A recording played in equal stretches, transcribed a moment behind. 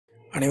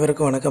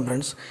அனைவருக்கும் வணக்கம்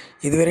ஃப்ரெண்ட்ஸ்.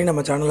 இதுவரை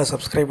நம்ம சேனலை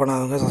சப்ஸ்கிரைப்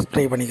பண்ணாதவங்க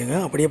சப்ஸ்கிரைப் பண்ணிக்கோங்க.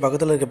 அப்படியே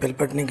பக்கத்தில் இருக்க பெல்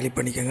பட்டனையும் கிளிக்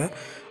பண்ணிக்கோங்க.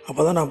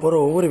 அப்போ தான் நான் போகிற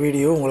ஒவ்வொரு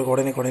வீடியோ உங்களுக்கு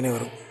உடனே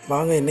வரும்.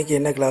 வாங்க இன்றைக்கி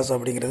என்ன கிளாஸ்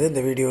அப்படிங்கிறது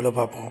இந்த வீடியோவில்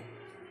பார்ப்போம்.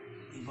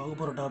 பார்க்க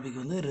போகிற டாபிக்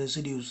வந்து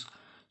ரெசிடியூஸ்.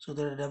 ஸோ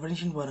இதோட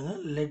டெஃபினிஷன் பாருங்கள்.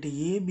 Let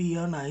A B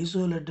an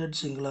isolated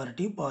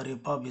singularity for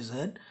f of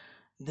z,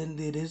 then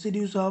the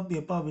residues of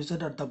f of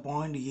z at the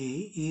point A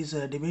is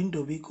defined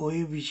to be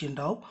coefficient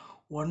of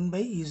 1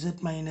 by z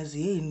minus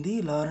a in the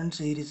Lorentz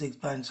series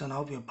expansion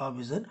of f of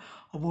z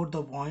about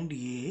the point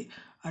A,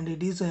 and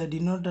it is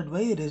denoted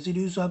by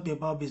residues of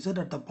f of z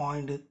at the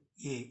point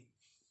A.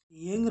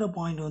 ஏங்கிற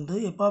point வந்து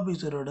f of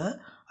z ஓட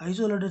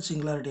isolated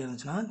singularity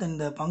இருந்துச்சுன்னா தென்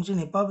இந்த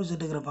function f of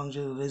zங்கிற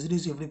function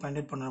residues எப்படி find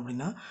out பண்ணணும்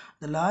அப்படின்னா,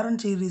 இந்த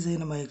Lawrence சீரீஸை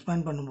நம்ம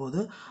எக்ஸ்பேண்ட் பண்ணும்போது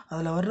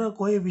அதில் வர்ற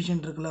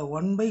கோஎஃபிஷியன்ட் இருக்குல்ல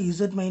 1 by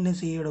z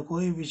minus a யோட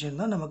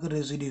கோஎஃபிஷியன்ட் தான் நமக்கு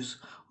ரெசிடியூஸ்.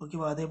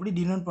 ஓகேவா? அதை எப்படி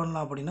டினோட்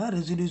பண்ணலாம் அப்படின்னா,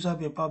 residues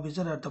of f of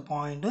z at the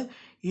point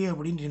A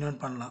அப்படின்னு டினோட்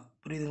பண்ணலாம்.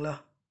 புரியுதுங்களா?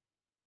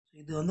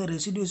 இது வந்து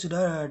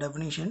ரெசிடியூஸோட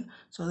டெஃபினிஷன்.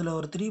 ஸோ அதில்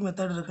ஒரு 3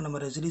 மெத்தட் இருக்குது.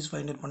 நம்ம ரெசிடியூஸ்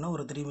ஃபைண்ட் அவுட் பண்ண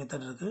ஒரு 3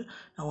 மெத்தட் இருக்குது.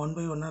 நான் 1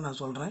 by 1 நான்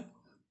சொல்கிறேன்.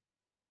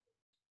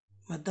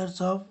 Methods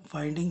of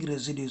finding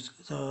residues.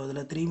 So இதில்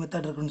 3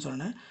 மெத்தட் இருக்குன்னு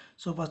சொன்னேன்.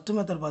 ஸோ ஃபஸ்ட்டு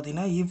மெத்தட்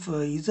பார்த்தீங்கன்னா, if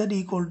z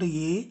equal to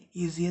A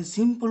is a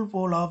simple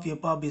pole of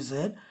f of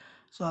z.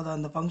 So அதை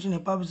அந்த ஃபங்க்ஷன்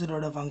f of z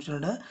ஓட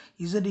ஃபங்க்ஷனோட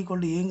z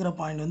ஈக்குவல் டு ஏங்கிற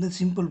பாயிண்ட் வந்து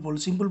simple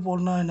போல். Simple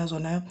போல்னால் என்ன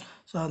சொன்னேன்?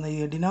 ஸோ அந்த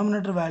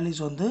டினாமினேட்டர்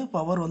வேல்யூஸ் வந்து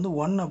பவர் வந்து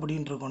 1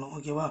 அப்படின்ட்டு இருக்கணும்.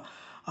 ஓகேவா?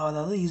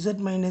 அதாவது z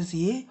மைனஸ்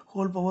ஏ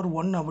ஹோல் பவர்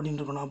 1 அப்படின்னு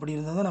இருக்கணும். அப்படி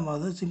இருந்தால் தான் நம்ம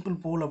அது சிம்பிள்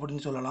போல்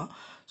அப்படின்னு சொல்லலாம்.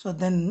 So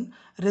then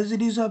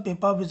residues of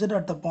f of z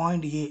at the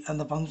point ஏ,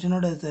 அந்த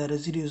ஃபங்க்ஷனோட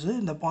ரெசிடியூஸ்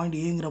இந்த பாயிண்ட்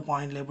ஏங்கிற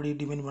பாயிண்டில் எப்படி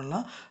டிஃபைன்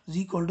பண்ணலாம்? Is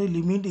equal to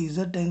limit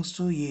z tends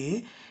to A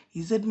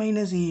z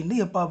minus A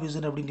into f of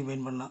z அப்படின்னு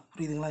டிஃபைன் பண்ணலாம்.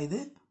 புரியுதுங்களா?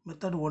 இது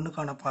method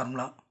 1க்கான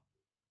formula.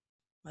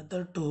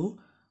 Method 2,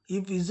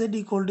 if z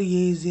equal to a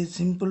is a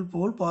simple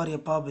pole for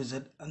f of z.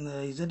 அந்த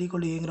z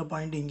equal to aங்கிற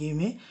point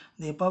எங்கேயுமே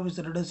இந்த f of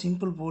z ஓட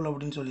simple போல்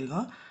அப்படின்னு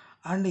சொல்லியிருக்கான்.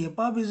 And f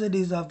of z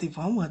is of the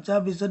form h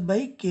of z by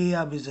k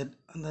of z.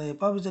 அந்த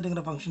f of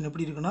zங்கிற function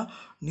எப்படி இருக்குன்னா,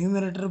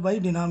 numerator by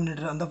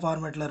denominator அந்த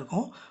ஃபார்மேட்டில்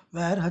இருக்கும்.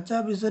 வேர் h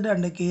of z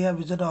and k of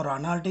z R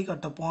analytic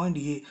at the point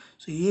A.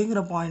 So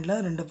ஏங்கிற பாயிண்டில்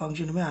ரெண்டு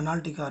ஃபங்க்ஷனுமே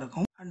அனாலிட்டிக்காக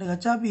இருக்கும். அண்ட்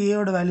h of a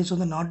ஓட வேல்யூஸ்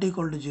வந்து not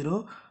equal to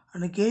 0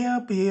 and k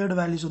of a யோட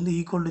வேல்யூஸ் வந்து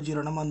ஈக்குவல் டு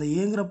 0. நம்ம அந்த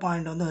ஏங்கிற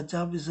பாயிண்ட் வந்து h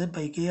of z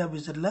by k of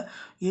zல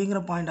ஏங்கிற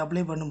பாயிண்ட்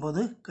அப்ளை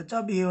பண்ணும்போது h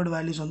of a யோட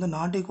வேல்யூஸ் வந்து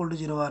நாட் ஈக்குவல் டு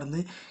 0வாக இருந்து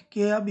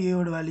k of a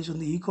யோட வேல்யூஸ்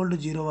வந்து ஈக்குவல் டு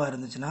 0வாக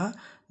இருந்துச்சுன்னா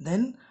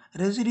தென்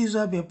residues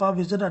of f of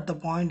z at the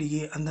point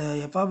ஏ, அந்த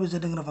f of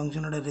zங்கிற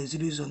ஃபங்க்ஷனோட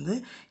ரெசிடியூஸ் வந்து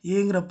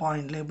ஏங்கிற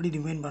பாயிண்டில் எப்படி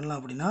டிஃபைன் பண்ணலாம்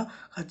அப்படின்னா,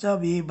 h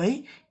of a by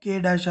k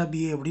dash of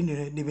a அப்படின்னு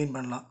டிஃபைன்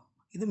பண்ணலாம்.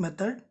 இது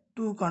மெத்தட்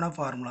 2க்கான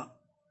ஃபார்முலா.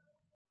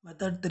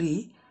 மெத்தட் 3,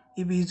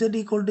 இப்போ z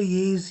equal to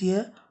a is a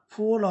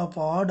ஃபோல் of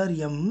order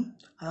m.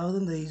 அதாவது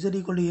இந்த z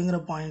ஈக்குவல் டு ஏங்கிற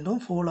பாயிண்ட்டும்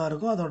ஃபோலாக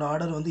இருக்கும், அதோட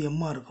ஆர்டர் வந்து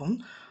m-ஆக இருக்கும்.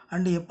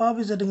 அண்ட் f of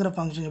zங்கிற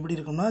ஃபங்க்ஷன் எப்படி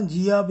இருக்கும்னா,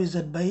 g of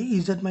z by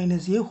z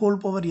minus A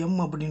whole power m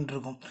அப்படின்ட்டு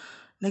இருக்கும்.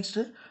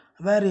 நெக்ஸ்ட்டு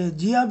வேறு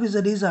g of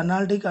z is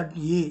analytic at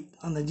a.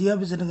 அந்த g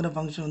of zங்கிற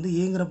ஃபங்க்ஷன் வந்து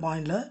ஏங்கிற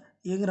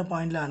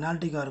பாயிண்டில்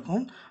அனாலிட்டிக்காக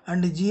இருக்கும்.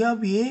 And g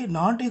of a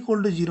not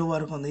equal to 0வாக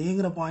இருக்கும். அந்த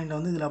ஏங்கிற பாயிண்ட்டை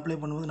வந்து இதில் அப்ளை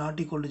பண்ணும்போது நாட்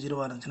ஈக்குவல் டு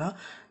 0வாக இருந்துச்சுன்னா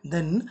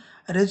தென்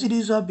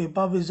residues of f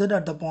of z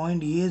at the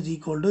point a is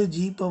equal to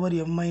g power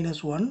m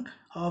minus 1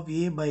 of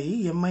a by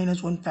m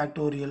minus 1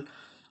 factorial.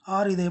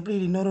 R இதை எப்படி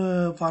இன்னொரு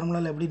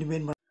ஃபார்முலாவில் எப்படி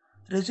டிஃபைன் பண்ண,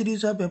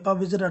 residues of f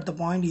of z at the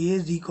point a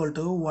is equal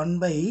to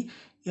 1 by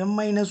m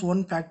minus 1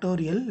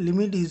 factorial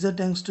limit z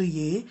tends to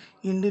a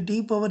into t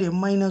power m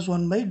minus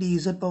 1 by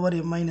dz power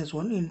m minus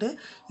 1 into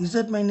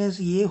z minus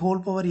a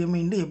whole power m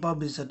into f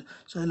of z.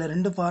 So இதில்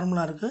ரெண்டு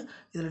formula இருக்குது.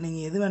 இதில்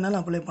நீங்கள் எது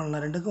வேணாலும் apply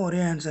பண்ணலாம். ரெண்டுக்கும்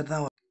ஒரே ஆன்சர்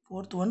தான்.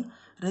 Fourth one,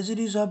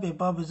 residues of f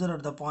of z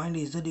at the point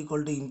z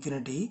equal to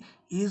infinity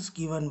is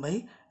given by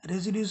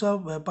residues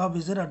of f of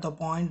z at the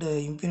point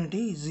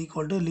infinity is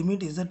equal to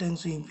limit z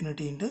tends to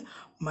infinity into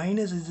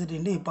minus z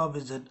into f of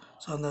z.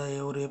 So அந்த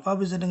ஒரு f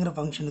of zங்கிற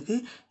ஃபங்க்ஷனுக்கு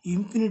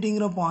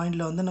இன்ஃபினிட்டிங்கிற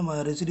பாயிண்டில் வந்து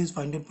நம்ம residues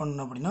find out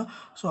பண்ணணும் அப்படின்னா,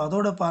 so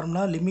அதோட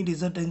formula limit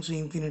z tends to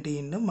infinity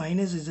into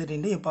minus z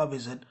into f of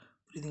z.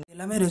 புரியுதுங்க?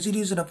 எல்லாமே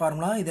ரெசிடியூஸோட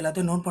ஃபார்முலா. இது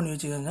எல்லாத்தையும் நோட் பண்ணி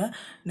வச்சுக்கோங்க.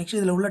 நெக்ஸ்ட்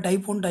இதில் உள்ள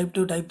டைப் 1, டைப்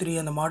 2, டைப் 3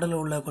 அந்த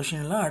மாடலில் உள்ள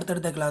கொஷின்லாம்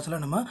அடுத்தடுத்த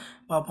கிளாஸில் நம்ம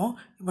பார்ப்போம்.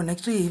 இப்போ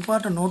நெக்ஸ்ட்டு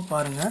இம்பார்ட்டன்ட் நோட்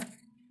பாருங்கள்.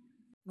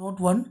 Note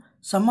 1,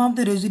 some of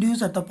the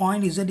residues at the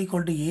point z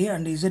equal to a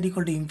and z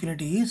equal to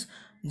infinity is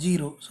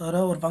 0. So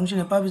அதாவது ஒரு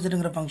ஃபங்க்ஷன் f of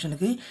zங்கிற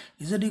ஃபங்க்ஷனுக்கு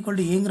z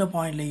ஈக்குவல் டு ஏங்கிற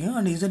பாயிண்ட்லேயும்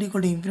and z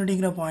equal to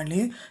இன்ஃபினிட்டிங்கிற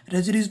பாயிண்ட்லேயும்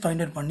residues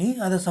find out பண்ணி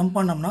அதை some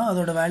பண்ணோம்னா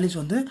அதோட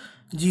values வந்து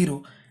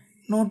 0.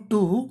 Note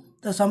 2,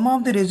 the sum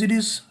of the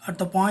residues at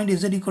the point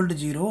z equal to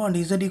 0 and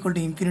z equal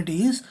to infinity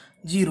is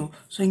 0.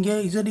 So இங்கே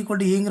z equal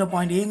to ஏங்கிற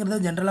point ஏங்கிறத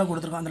ஜென்ரலாக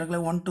கொடுத்துருக்கோம். அந்த இடத்துல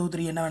 1, 2,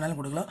 3 என்ன வேணாலும்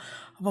கொடுக்கலாம்.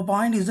 அப்போ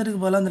பாயிண்ட் zக்கு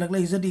பதிலாக அந்த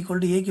இடத்துல z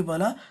equal to ஏக்கு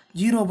பதிலாக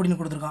 0 அப்படின்னு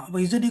கொடுத்துருக்கான்.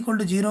 அப்போ z equal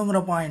to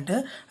 0ங்கிற point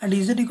and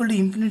z equal to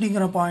infinity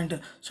point.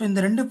 So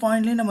இந்த ரெண்டு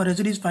பாயிண்ட்லேயும் நம்ம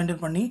ரெசிடியூஸ் ஃபைண்ட்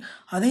அவுட் பண்ணி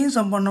அதையும்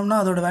சம் பண்ணோம்னா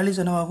அதோட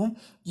வேல்யூஸ் என்னவாகும்?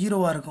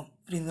 0வாக இருக்கும்.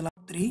 புரியுதுங்களா?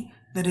 3,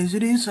 the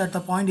residues at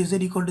the point z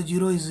equal to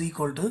 0 is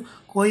equal to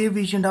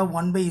coefficient of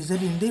 1 by z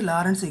in the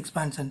Lorentz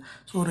expansion.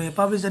 So ஒரு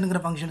f(z)ங்கிற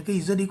ஃபங்க்ஷனுக்கு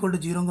z equal to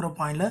 0ங்கிற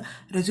பாயிண்டில்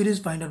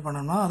ரெசிடியூஸ் ஃபைண்ட் அவுட்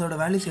பண்ணோம்னா அதோட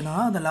வேல்யூஸ்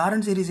என்னன்னா அந்த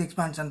லாரன்ஸ் சீரிஸ்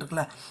எக்ஸ்பான்ஷன்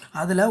இருக்குல்ல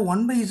அதில்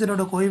 1 by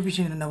z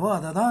கோஎஃபிஷியன்ட் என்னவோ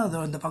அதை தான்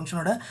அது இந்த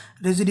ஃபங்க்ஷனோட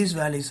residues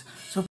values.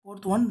 So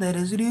fourth one, the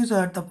residues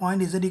at the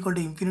point z equal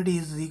to infinity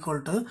is equal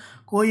to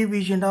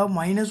coefficient of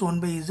minus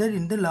 1 by z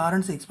in the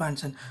Lorentz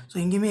expansion. So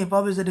இங்கேயுமே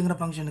f(z)ங்கிற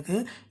ஃபங்க்ஷனுக்கு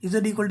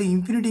z equal to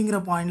infinity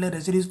பாயிண்டில்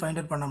residues find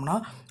out பண்ணோம்னா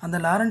அந்த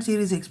Lawrence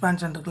series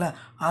expansion இருக்குல்ல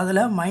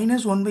அதில்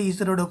 -1 by z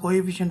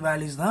coefficient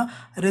values தான்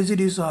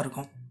ரெசிடியூஸாக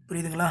இருக்கும்.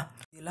 புரியுதுங்களா?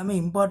 இது எல்லாமே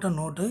இம்பார்ட்டன்ட்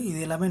நோட்டு, இது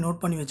எல்லாமே நோட்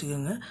பண்ணி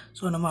வச்சுக்கோங்க.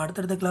 ஸோ நம்ம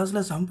அடுத்தடுத்த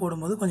கிளாஸில் சம்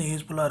போடும்போது கொஞ்சம்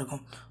யூஸ்ஃபுல்லாக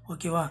இருக்கும்.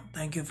 ஓகேவா?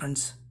 Thank you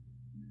friends.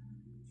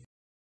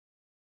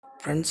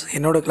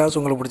 என்னோடய கிளாஸ்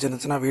உங்களுக்கு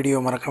பிடிச்சிருந்துச்சுன்னா வீடியோ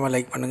மறக்காமல்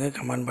லைக் பண்ணுங்கள்,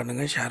 கமெண்ட்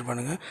பண்ணுங்கள், ஷேர்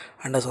பண்ணுங்கள்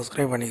அண்ட்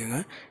சப்ஸ்கிரைப்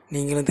பண்ணிக்கோங்க.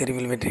 நீங்களும்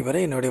தெரிவில் வெற்றி பெற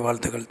என்னுடைய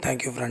வாழ்த்துக்கள்.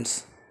 Thank you friends.